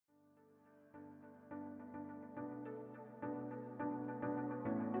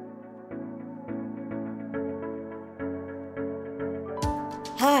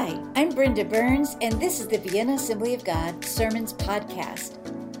Hi, I'm Brenda Burns, and this is the Vienna Assembly of God Sermons Podcast.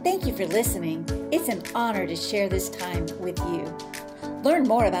 Thank you for listening. It's an honor to share this time with you. Learn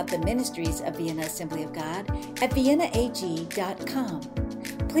more about the ministries of Vienna Assembly of God at viennaag.com.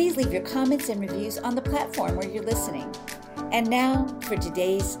 Please leave your comments and reviews on the platform where you're listening. And now for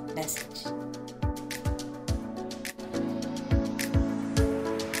today's message.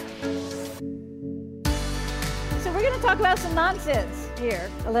 So we're going to talk about some nonsense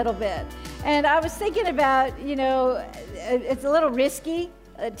here a little bit. And I was thinking about, it's a little risky.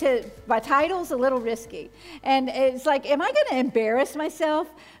 My title's a little risky. And it's like, am I going to embarrass myself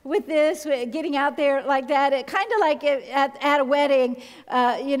with this, getting out there like that? It kind of like at a wedding,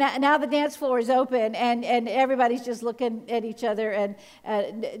 now the dance floor is open and everybody's just looking at each other and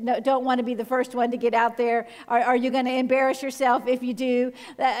don't want to be the first one to get out there. Are you going to embarrass yourself if you do?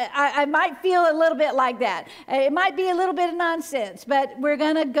 I might feel a little bit like that. It might be a little bit of nonsense, but we're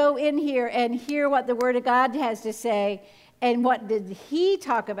going to go in here and hear what the Word of God has to say. And what did he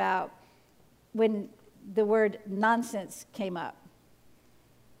talk about when the word nonsense came up?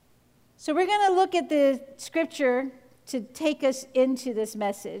 So we're going to look at the scripture to take us into this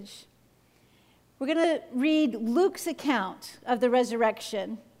message. We're going to read Luke's account of the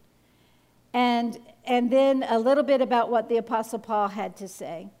resurrection and then a little bit about what the Apostle Paul had to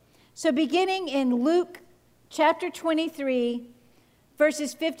say. So beginning in Luke chapter 23,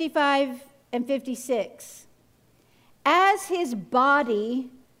 verses 55 and 56. As his body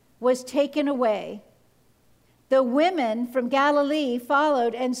was taken away, the women from Galilee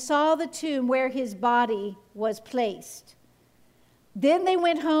followed and saw the tomb where his body was placed. Then they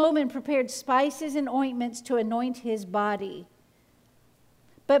went home and prepared spices and ointments to anoint his body.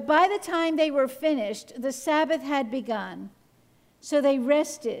 But by the time they were finished, the Sabbath had begun, so they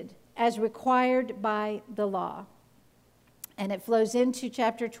rested as required by the law. And it flows into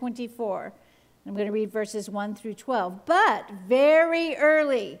chapter 24. I'm going to read verses 1 through 12. But very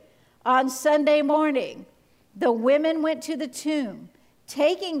early on Sunday morning, the women went to the tomb,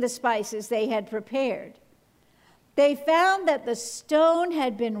 taking the spices they had prepared. They found that the stone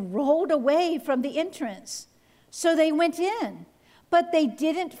had been rolled away from the entrance. So they went in, but they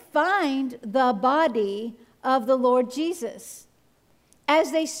didn't find the body of the Lord Jesus.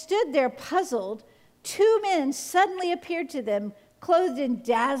 As they stood there puzzled, two men suddenly appeared to them, clothed in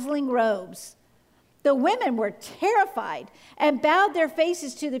dazzling robes. The women were terrified and bowed their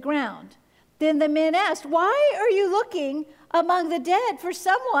faces to the ground. Then the men asked, "Why are you looking among the dead for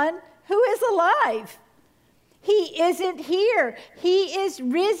someone who is alive? He isn't here. He is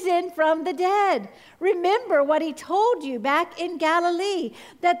risen from the dead. Remember what he told you back in Galilee,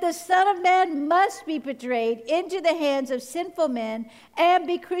 that the Son of Man must be betrayed into the hands of sinful men and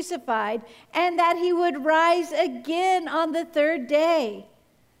be crucified, and that he would rise again on the third day."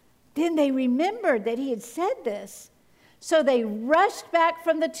 Then they remembered that he had said this. So they rushed back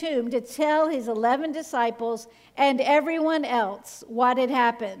from the tomb to tell his 11 disciples and everyone else what had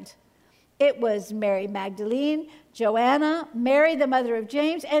happened. It was Mary Magdalene, Joanna, Mary the mother of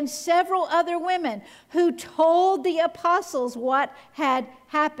James, and several other women who told the apostles what had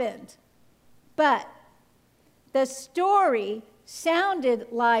happened. But the story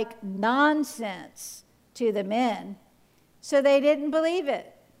sounded like nonsense to the men, so they didn't believe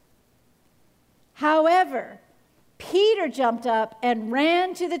it. However, Peter jumped up and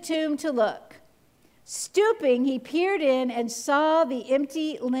ran to the tomb to look. Stooping, he peered in and saw the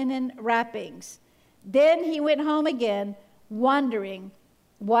empty linen wrappings. Then he went home again, wondering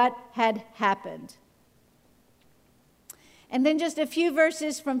what had happened. And then just a few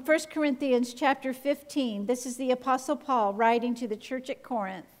verses from 1 Corinthians chapter 15. This is the Apostle Paul writing to the church at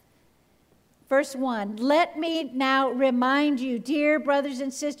Corinth. Verse 1, "Let me now remind you, dear brothers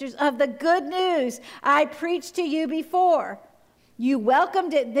and sisters, of the good news I preached to you before. You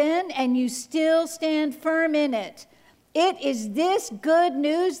welcomed it then, and you still stand firm in it. It is this good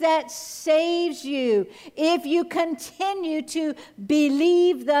news that saves you if you continue to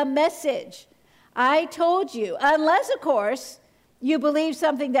believe the message. I told you, unless, of course, you believe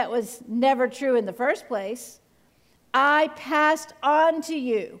something that was never true in the first place. I passed on to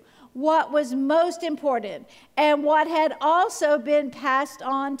you what was most important and what had also been passed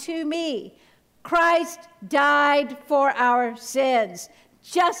on to me. Christ died for our sins,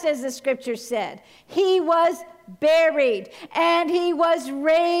 just as the scripture said. He was buried, and he was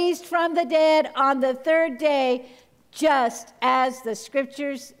raised from the dead on the third day, just as the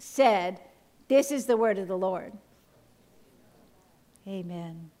scriptures said." This is the word of the Lord.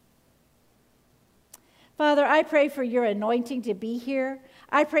 Amen. Father, I pray for your anointing to be here.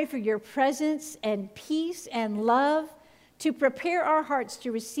 I pray for your presence and peace and love to prepare our hearts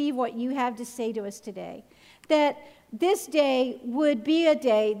to receive what you have to say to us today. That this day would be a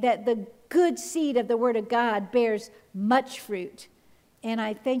day that the good seed of the Word of God bears much fruit. And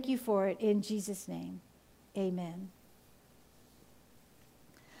I thank you for it in Jesus' name. Amen.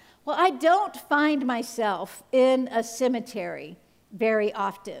 Well, I don't find myself in a cemetery very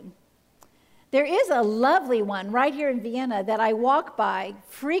often. There is a lovely one right here in Vienna that I walk by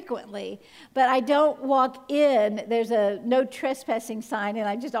frequently, but I don't walk in. There's a no trespassing sign, and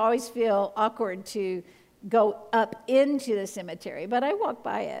I just always feel awkward to go up into the cemetery, but I walk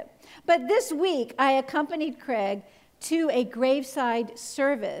by it. But this week, I accompanied Craig to a graveside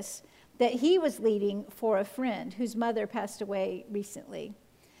service that he was leading for a friend whose mother passed away recently.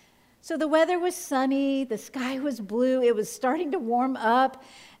 So the weather was sunny, the sky was blue, it was starting to warm up,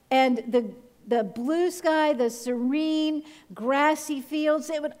 and the blue sky, the serene, grassy fields,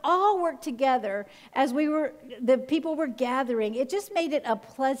 it would all work together as the people were gathering. It just made it a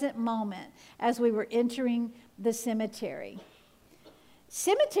pleasant moment as we were entering the cemetery.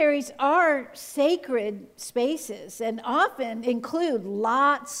 Cemeteries are sacred spaces and often include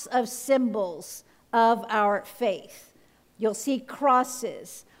lots of symbols of our faith. You'll see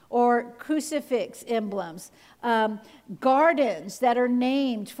crosses or crucifix emblems, gardens that are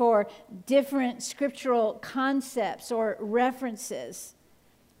named for different scriptural concepts or references.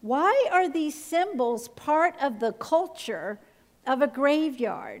 Why are these symbols part of the culture of a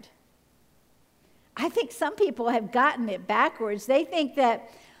graveyard? I think some people have gotten it backwards. They think that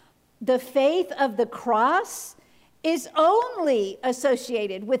the faith of the cross is only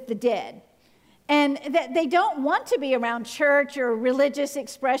associated with the dead, and that they don't want to be around church or religious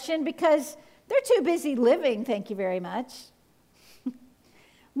expression because they're too busy living, thank you very much.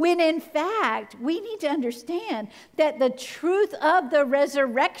 When in fact, we need to understand that the truth of the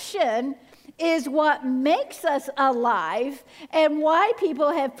resurrection is what makes us alive, and why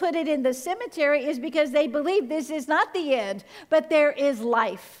people have put it in the cemetery is because they believe this is not the end, but there is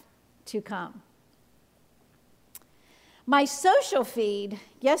life to come. My social feed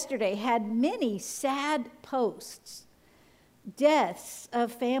yesterday had many sad posts, deaths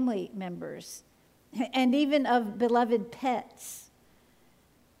of family members, and even of beloved pets.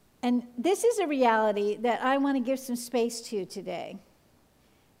 And this is a reality that I want to give some space to today.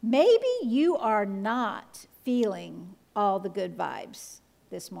 Maybe you are not feeling all the good vibes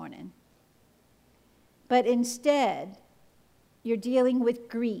this morning, but instead you're dealing with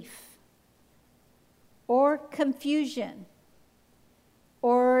grief or confusion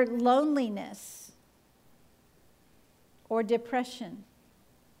or loneliness or depression.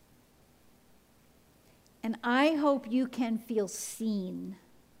 And I hope you can feel seen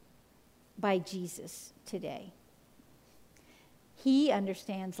by Jesus today. He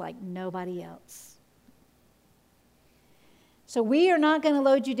understands like nobody else. So we are not going to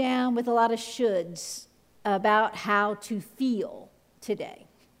load you down with a lot of shoulds about how to feel today.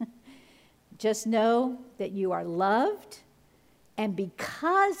 Just know that you are loved, and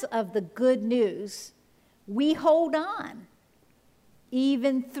because of the good news, we hold on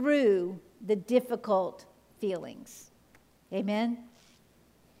even through the difficult feelings. Amen?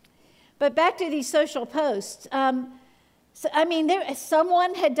 But back to these social posts.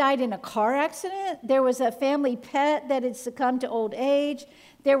 Someone had died in a car accident. There was a family pet that had succumbed to old age.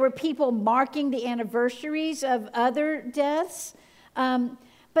 There were people marking the anniversaries of other deaths.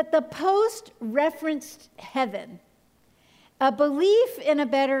 But the post referenced heaven, a belief in a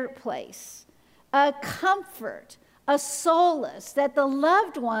better place, a comfort, a solace that the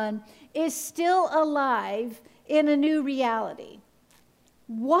loved one is still alive in a new reality.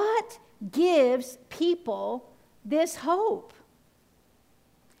 What gives people this hope?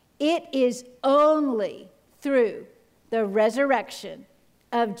 It is only through the resurrection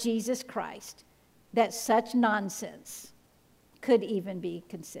of Jesus Christ that such nonsense could even be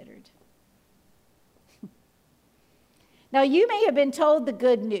considered. Now, you may have been told the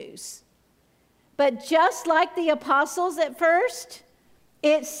good news, but just like the apostles at first,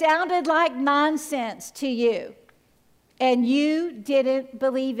 it sounded like nonsense to you, and you didn't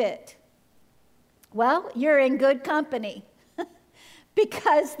believe it. Well, you're in good company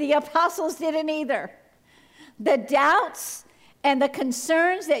because the apostles didn't either. The doubts and the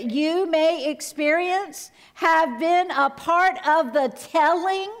concerns that you may experience have been a part of the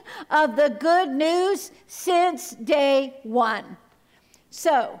telling of the good news since day one.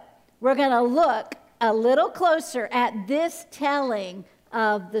 So we're going to look a little closer at this telling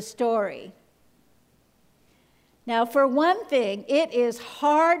of the story. Now, for one thing, it is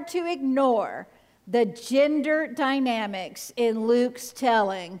hard to ignore the gender dynamics in Luke's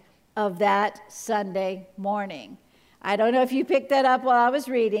telling of that Sunday morning. I don't know if you picked that up while I was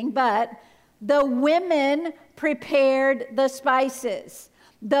reading, but the women prepared the spices.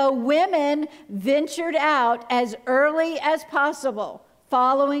 The women ventured out as early as possible,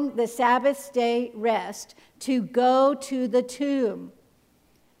 following the Sabbath day rest, to go to the tomb.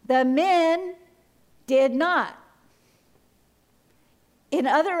 The men did not. In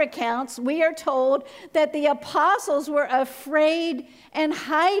other accounts, we are told that the apostles were afraid and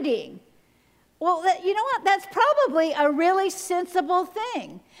hiding. Well, you know what? That's probably a really sensible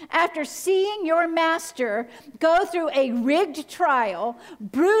thing. After seeing your master go through a rigged trial,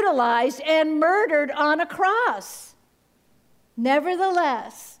 brutalized and murdered on a cross.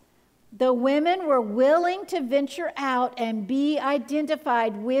 Nevertheless, the women were willing to venture out and be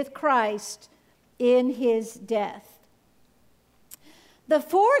identified with Christ in his death. The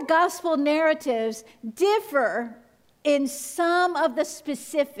four gospel narratives differ in some of the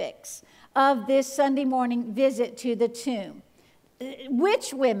specifics of this Sunday morning visit to the tomb.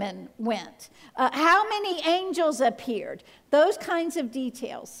 Which women went? How many angels appeared? Those kinds of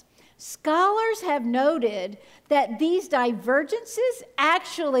details. Scholars have noted that these divergences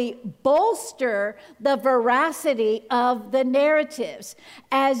actually bolster the veracity of the narratives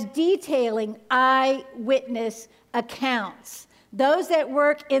as detailing eyewitness accounts. Those that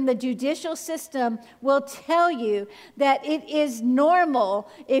work in the judicial system will tell you that it is normal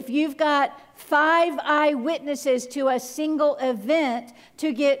if you've got 5 eyewitnesses to a single event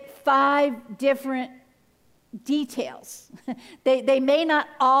to get 5 different details. They may not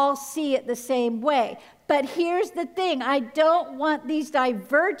all see it the same way. But here's the thing. I don't want these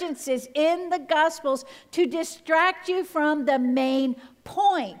divergences in the Gospels to distract you from the main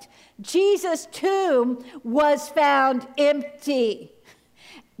point. Jesus' tomb was found empty.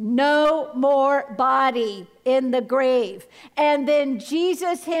 No more body in the grave. And then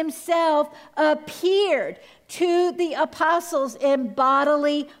Jesus himself appeared to the apostles in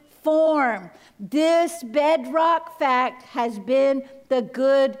bodily form. This bedrock fact has been the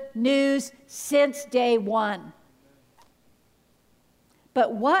good news since day one.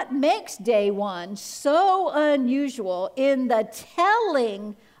 But what makes day one so unusual in the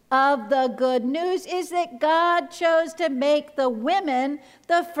telling of the good news is that God chose to make the women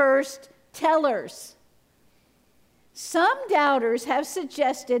the first tellers. Some doubters have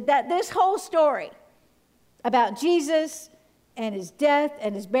suggested that this whole story about Jesus and his death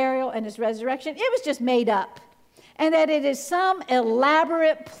and his burial and his resurrection, it was just made up, and that it is some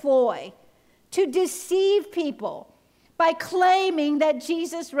elaborate ploy to deceive people by claiming that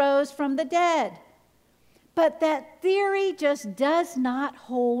Jesus rose from the dead. But that theory just does not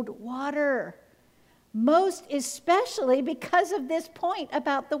hold water, most especially because of this point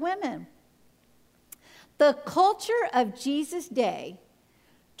about the women. The culture of Jesus' day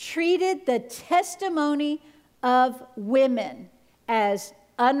treated the testimony of women as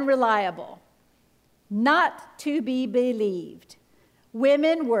unreliable, not to be believed.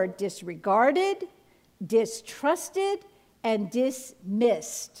 Women were disregarded, distrusted, and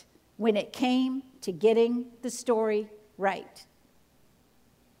dismissed when it came to getting the story right.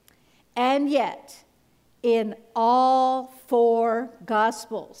 And yet, in all 4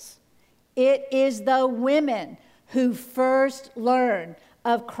 Gospels, it is the women who first learn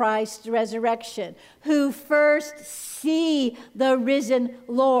of Christ's resurrection, who first see the risen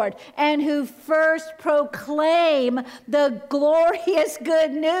Lord, and who first proclaim the glorious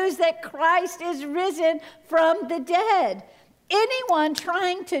good news that Christ is risen from the dead. Anyone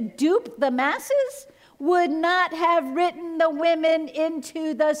trying to dupe the masses would not have written the women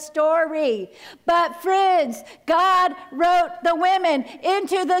into the story. But friends, God wrote the women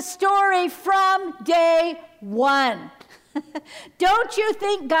into the story from day one. Don't you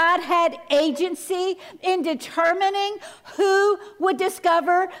think God had agency in determining who would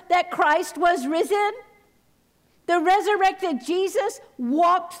discover that Christ was risen? The resurrected Jesus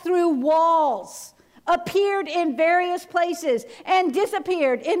walked through walls, appeared in various places, and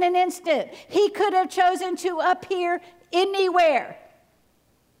disappeared in an instant. He could have chosen to appear anywhere.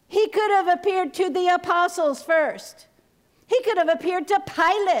 He could have appeared to the apostles first. He could have appeared to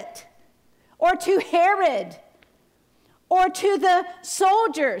Pilate or to Herod or to the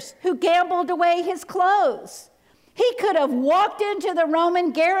soldiers who gambled away his clothes. He could have walked into the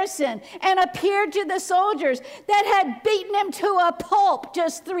Roman garrison and appeared to the soldiers that had beaten him to a pulp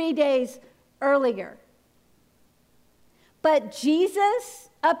just 3 days earlier. But Jesus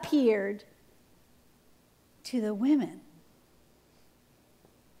appeared to the women.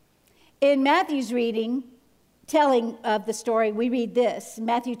 In Matthew's reading, telling of the story, we read this,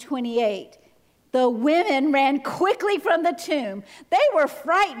 Matthew 28. The women ran quickly from the tomb. They were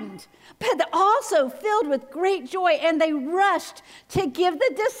frightened, but also filled with great joy, and they rushed to give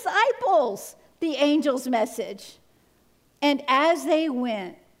the disciples the angel's message. And as they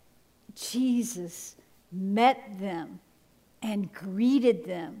went, Jesus met them and greeted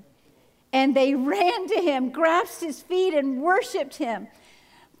them. And they ran to him, grasped his feet, and worshiped him.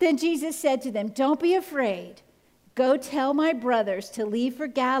 Then Jesus said to them, "Don't be afraid. Go tell my brothers to leave for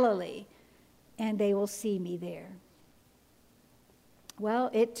Galilee, and they will see me there." Well,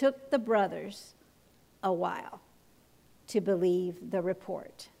 it took the brothers a while to believe the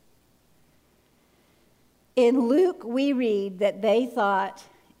report. In Luke, we read that they thought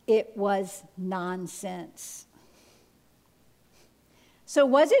it was nonsense. So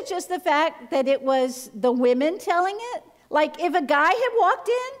was it just the fact that it was the women telling it? Like if a guy had walked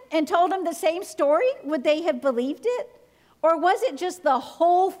in and told them the same story, would they have believed it? Or was it just the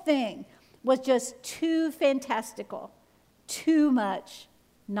whole thing was just too fantastical, too much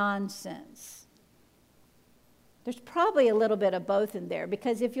nonsense? There's probably a little bit of both in there,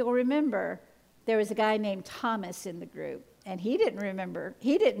 because if you'll remember, there was a guy named Thomas in the group, and he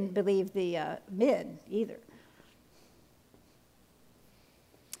didn't believe the men either.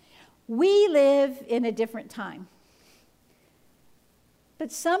 We live in a different time.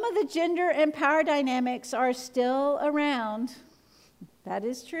 But some of the gender and power dynamics are still around. That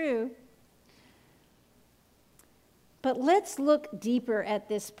is true. But let's look deeper at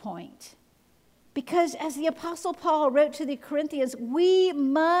this point. Because as the Apostle Paul wrote to the Corinthians, we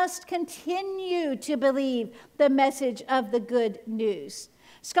must continue to believe the message of the good news.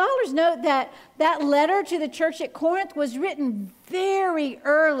 Scholars note that that letter to the church at Corinth was written very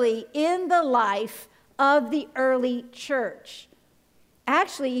early in the life of the early church.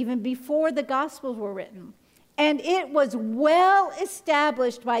 Actually, even before the Gospels were written. And it was well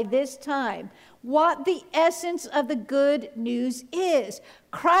established by this time what the essence of the good news is.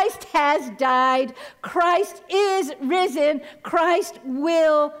 Christ has died. Christ is risen. Christ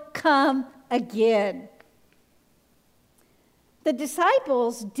will come again. The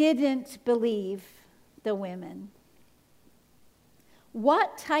disciples didn't believe the women.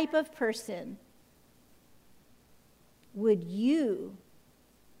 What type of person would you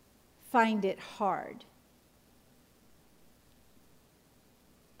find it hard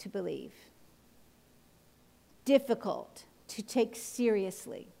to believe? Difficult to take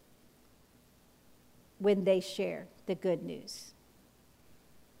seriously when they share the good news?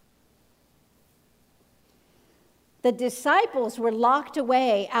 The disciples were locked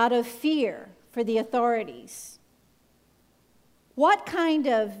away out of fear for the authorities. What kind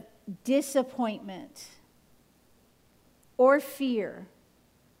of disappointment or fear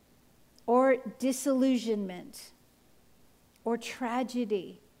or disillusionment or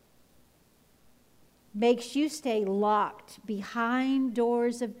tragedy makes you stay locked behind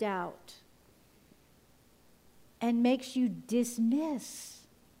doors of doubt and makes you dismiss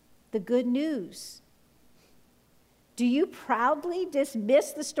the good news? Do you proudly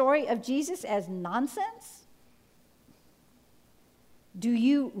dismiss the story of Jesus as nonsense? Do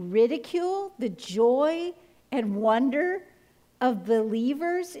you ridicule the joy and wonder of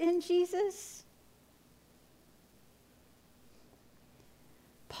believers in Jesus?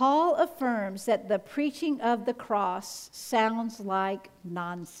 Paul affirms that the preaching of the cross sounds like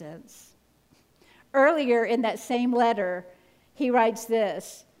nonsense. Earlier in that same letter, he writes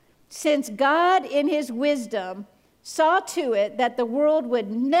this: "Since God in his wisdom saw to it that the world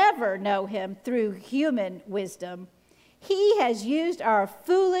would never know him through human wisdom, he has used our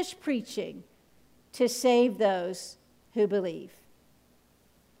foolish preaching to save those who believe."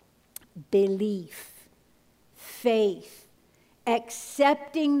 Belief, faith,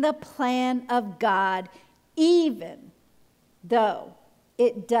 accepting the plan of God, even though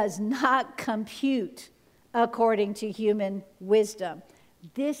it does not compute according to human wisdom.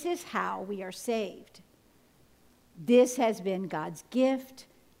 This is how we are saved. This has been God's gift,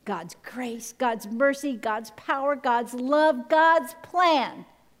 God's grace, God's mercy, God's power, God's love, God's plan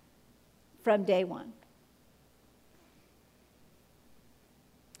from day one.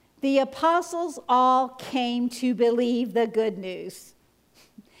 The apostles all came to believe the good news.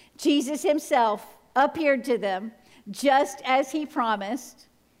 Jesus himself appeared to them just as he promised,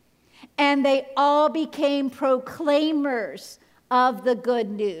 and they all became proclaimers of the good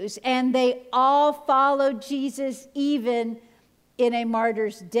news, and they all followed Jesus even in a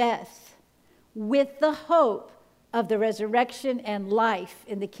martyr's death with the hope of the resurrection and life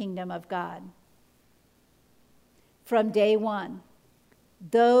in the kingdom of God. From day one,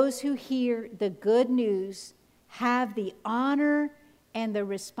 those who hear the good news have the honor and the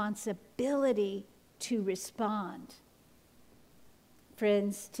responsibility to respond.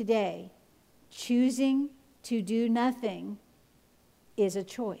 Friends, today, choosing to do nothing is a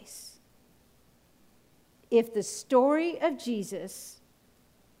choice. If the story of Jesus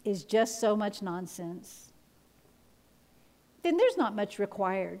is just so much nonsense, then there's not much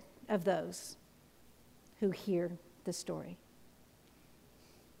required of those who hear the story.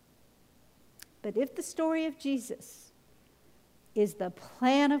 But if the story of Jesus is the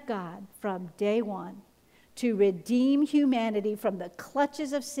plan of God from day one to redeem humanity from the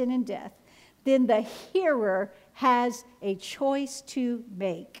clutches of sin and death, then the hearer has a choice to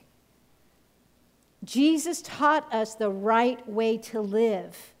make. Jesus taught us the right way to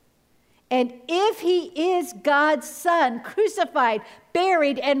live. And if he is God's Son, crucified,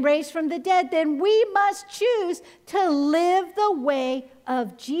 buried, and raised from the dead, then we must choose to live the way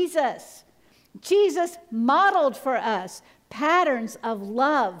of Jesus. Jesus modeled for us patterns of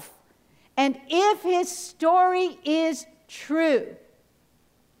love. And if his story is true,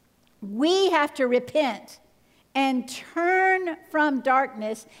 we have to repent and turn from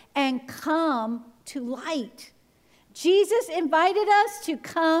darkness and come to light. Jesus invited us to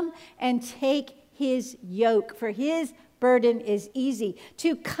come and take his yoke, for his burden is easy.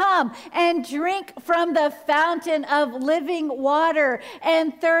 To come and drink from the fountain of living water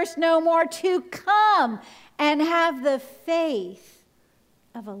and thirst no more. To come and have the faith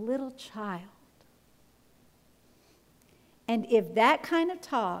of a little child. And if that kind of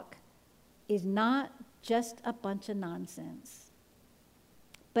talk is not just a bunch of nonsense,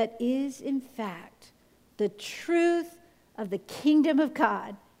 but is in fact the truth of the kingdom of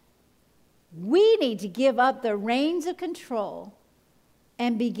God, we need to give up the reins of control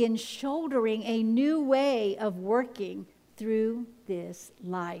and begin shouldering a new way of working through this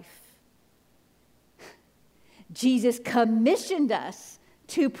life. Jesus commissioned us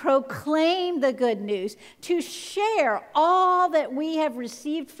to proclaim the good news, to share all that we have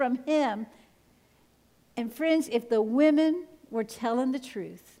received from him. And friends, if the women were telling the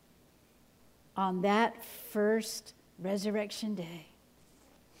truth on that first resurrection day,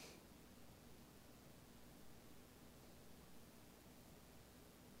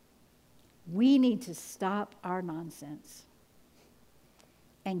 we need to stop our nonsense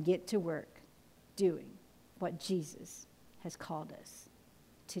and get to work doing what Jesus has called us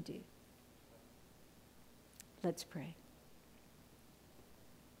to do. Let's pray.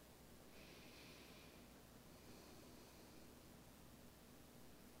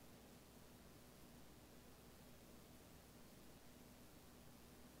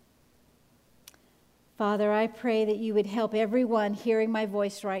 Father, I pray that you would help everyone hearing my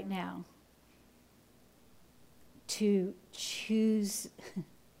voice right now to choose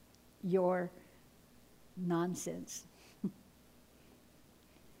your nonsense.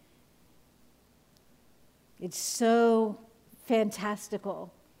 It's so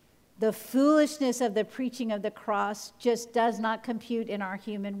fantastical. The foolishness of the preaching of the cross just does not compute in our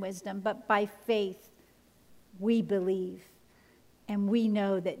human wisdom, but by faith we believe. And we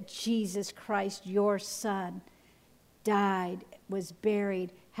know that Jesus Christ, your Son, died, was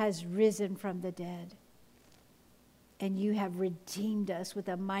buried, has risen from the dead. And you have redeemed us with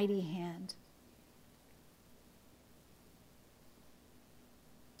a mighty hand.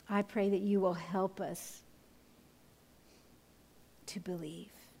 I pray that you will help us to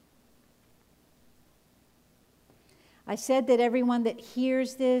believe. I said that everyone that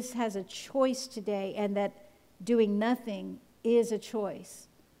hears this has a choice today, and that doing nothing is a choice.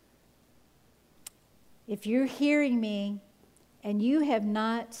 If you're hearing me and you have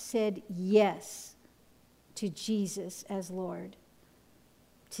not said yes to Jesus as Lord,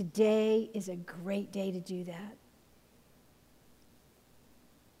 today is a great day to do that.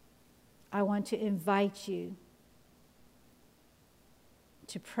 I want to invite you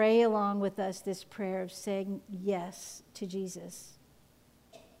to pray along with us this prayer of saying yes to Jesus,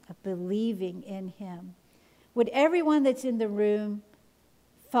 of believing in him. Would everyone that's in the room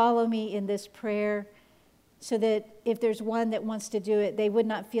follow me in this prayer so that if there's one that wants to do it, they would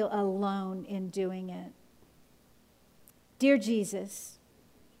not feel alone in doing it? Dear Jesus,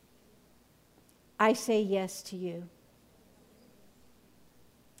 I say yes to you.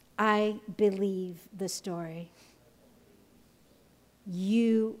 I believe the story.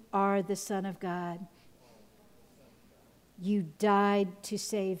 You are the Son of God. You died to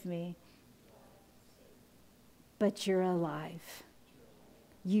save me. But you're alive.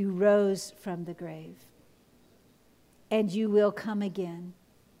 You rose from the grave. And you will come again.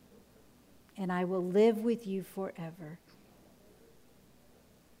 And I will live with you forever.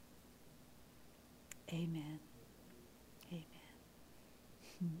 Amen. Amen.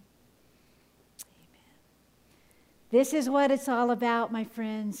 This is what it's all about, my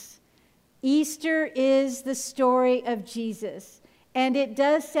friends. Easter is the story of Jesus, and it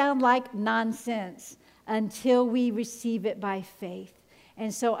does sound like nonsense until we receive it by faith.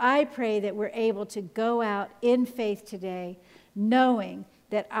 And so I pray that we're able to go out in faith today, knowing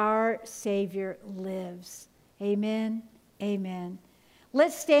that our Savior lives. Amen. Amen.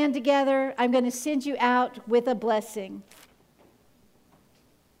 Let's stand together. I'm going to send you out with a blessing.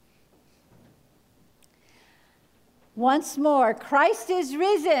 Once more, Christ is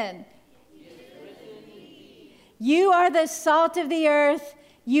risen. You are the salt of the earth.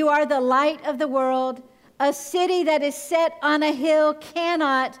 You are the light of the world. A city that is set on a hill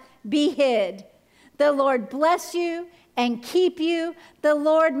cannot be hid. The Lord bless you and keep you. The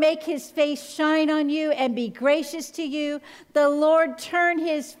Lord make his face shine on you and be gracious to you. The Lord turn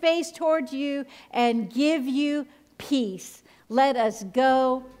his face towards you and give you peace. Let us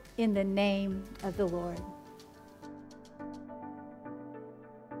go in the name of the Lord.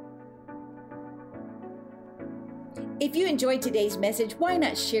 If you enjoyed today's message, why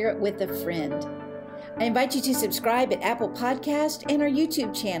not share it with a friend? I invite you to subscribe at Apple Podcast and our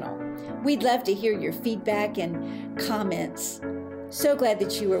YouTube channel. We'd love to hear your feedback and comments. So glad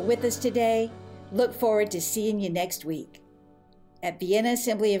that you were with us today. Look forward to seeing you next week. At Vienna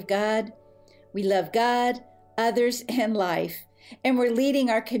Assembly of God, we love God, others, and life, and we're leading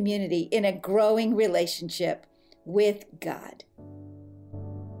our community in a growing relationship with God.